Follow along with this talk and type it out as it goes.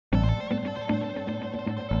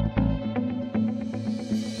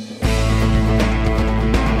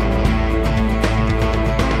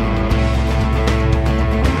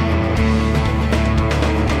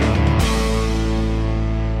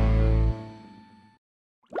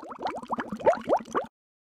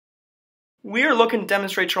We are looking to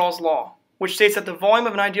demonstrate Charles' law, which states that the volume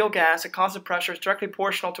of an ideal gas at constant pressure is directly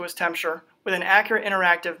proportional to its temperature with an accurate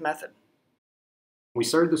interactive method. When we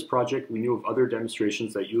started this project, we knew of other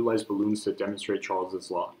demonstrations that utilize balloons to demonstrate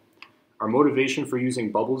Charles's law. Our motivation for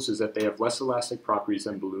using bubbles is that they have less elastic properties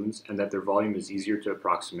than balloons and that their volume is easier to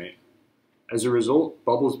approximate. As a result,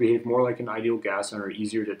 bubbles behave more like an ideal gas and are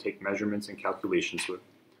easier to take measurements and calculations with.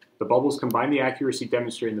 The bubbles combine the accuracy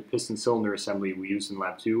demonstrated in the piston cylinder assembly we used in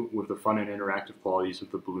Lab 2 with the fun and interactive qualities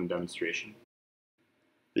of the balloon demonstration.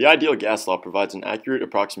 The ideal gas law provides an accurate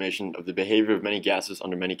approximation of the behavior of many gases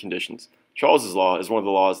under many conditions. Charles's law is one of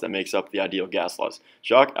the laws that makes up the ideal gas laws.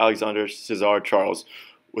 Jacques-Alexandre César Charles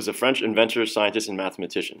was a French inventor, scientist, and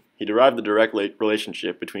mathematician. He derived the direct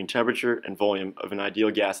relationship between temperature and volume of an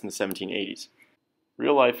ideal gas in the 1780s.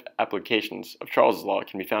 Real-life applications of Charles's law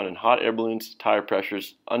can be found in hot air balloons, tire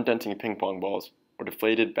pressures, undenting ping pong balls, or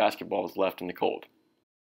deflated basketballs left in the cold.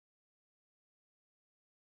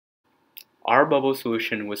 Our bubble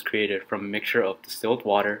solution was created from a mixture of distilled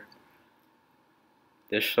water,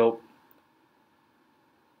 dish soap,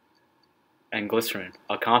 and glycerin,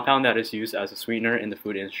 a compound that is used as a sweetener in the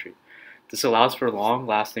food industry. This allows for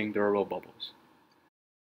long-lasting, durable bubbles.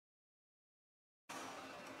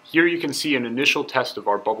 Here you can see an initial test of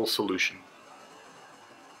our bubble solution.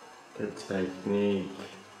 The technique,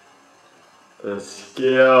 the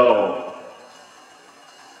skill,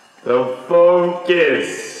 the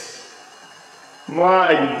focus.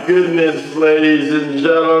 My goodness, ladies and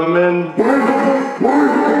gentlemen.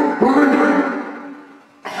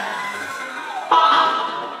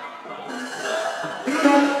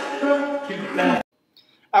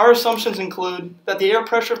 Our assumptions include that the air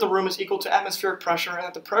pressure of the room is equal to atmospheric pressure and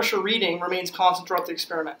that the pressure reading remains constant throughout the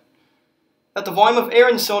experiment. That the volume of air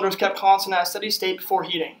in the cylinder is kept constant at a steady state before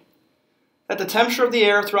heating. That the temperature of the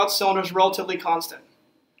air throughout the cylinder is relatively constant.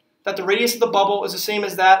 That the radius of the bubble is the same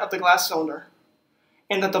as that of the glass cylinder.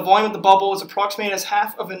 And that the volume of the bubble is approximated as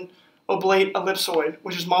half of an oblate ellipsoid,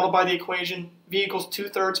 which is modeled by the equation V equals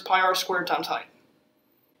 2/3 pi r squared times height.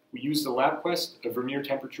 We used the LabQuest, a vernier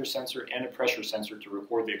temperature sensor, and a pressure sensor to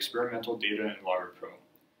record the experimental data in LagerPro.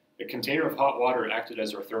 A container of hot water acted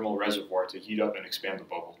as our thermal reservoir to heat up and expand the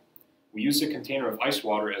bubble. We used a container of ice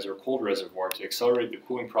water as our cold reservoir to accelerate the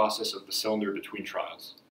cooling process of the cylinder between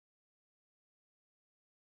trials.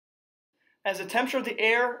 As the temperature of the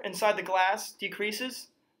air inside the glass decreases,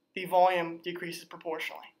 the volume decreases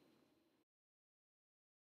proportionally.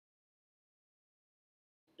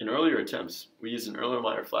 In earlier attempts, we used an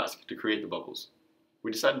Erlenmeyer flask to create the bubbles.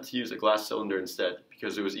 We decided to use a glass cylinder instead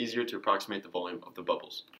because it was easier to approximate the volume of the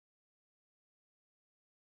bubbles.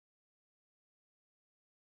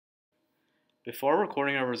 Before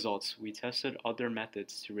recording our results, we tested other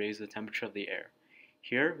methods to raise the temperature of the air.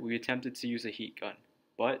 Here, we attempted to use a heat gun,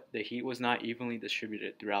 but the heat was not evenly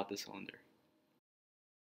distributed throughout the cylinder.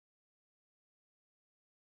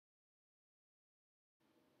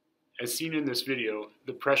 As seen in this video,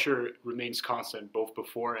 the pressure remains constant both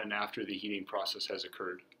before and after the heating process has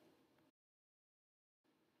occurred.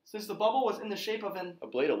 Since the bubble was in the shape of an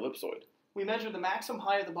oblate ellipsoid, we measured the maximum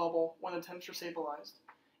height of the bubble when the temperature stabilized,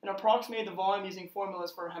 and approximated the volume using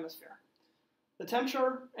formulas for a hemisphere. The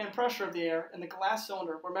temperature and pressure of the air in the glass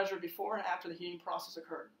cylinder were measured before and after the heating process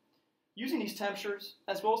occurred. Using these temperatures,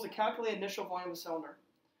 as well as the calculated initial volume of the cylinder,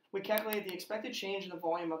 we calculated the expected change in the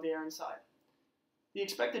volume of the air inside. The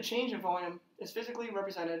expected change in volume is physically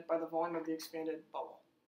represented by the volume of the expanded bubble.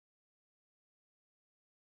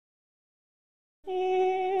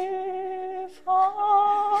 If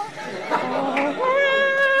wherever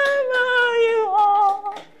you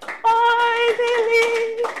are, I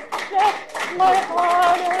believe that my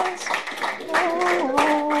heart is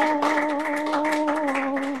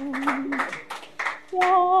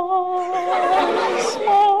once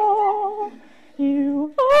more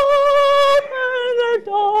you open the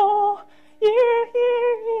door, you're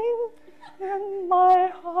hearing, and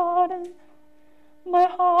my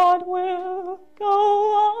heart will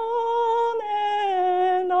go on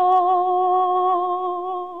and on.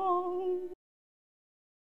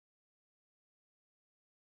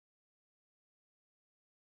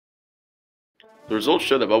 the results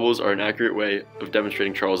show that bubbles are an accurate way of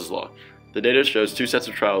demonstrating Charles's law. The data shows two sets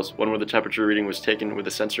of trials, one where the temperature reading was taken with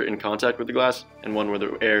a sensor in contact with the glass, and one where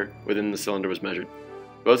the air within the cylinder was measured.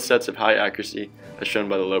 Both sets have high accuracy, as shown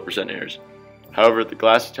by the low % errors. However, the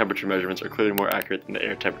glass temperature measurements are clearly more accurate than the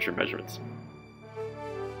air temperature measurements.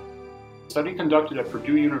 A study conducted at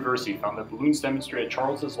Purdue University found that balloons demonstrated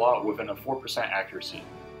Charles's law within a 4% accuracy.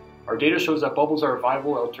 Our data shows that bubbles are a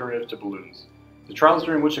viable alternative to balloons. The trials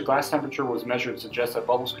during which the glass temperature was measured suggest that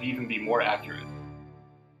bubbles could even be more accurate.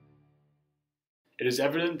 It is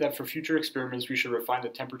evident that for future experiments we should refine the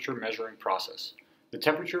temperature measuring process. The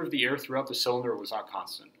temperature of the air throughout the cylinder was not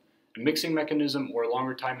constant. A mixing mechanism or a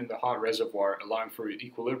longer time in the hot reservoir allowing for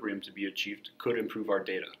equilibrium to be achieved could improve our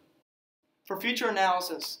data. For future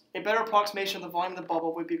analysis, a better approximation of the volume of the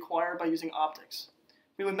bubble would be acquired by using optics.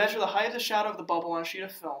 We would measure the height of the shadow of the bubble on a sheet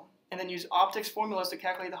of film, and then use optics formulas to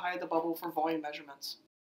calculate the height of the bubble for volume measurements.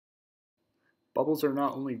 Bubbles are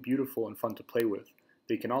not only beautiful and fun to play with,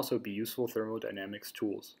 they can also be useful thermodynamics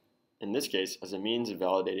tools. In this case, as a means of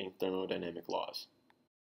validating thermodynamic laws.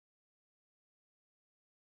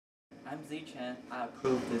 I'm Chen. I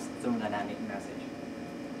approve this thermodynamic message.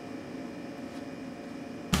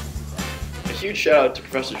 A huge shout out to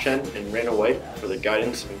Professor Chen and Randall White for their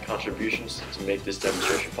guidance and contributions to make this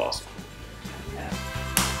demonstration possible.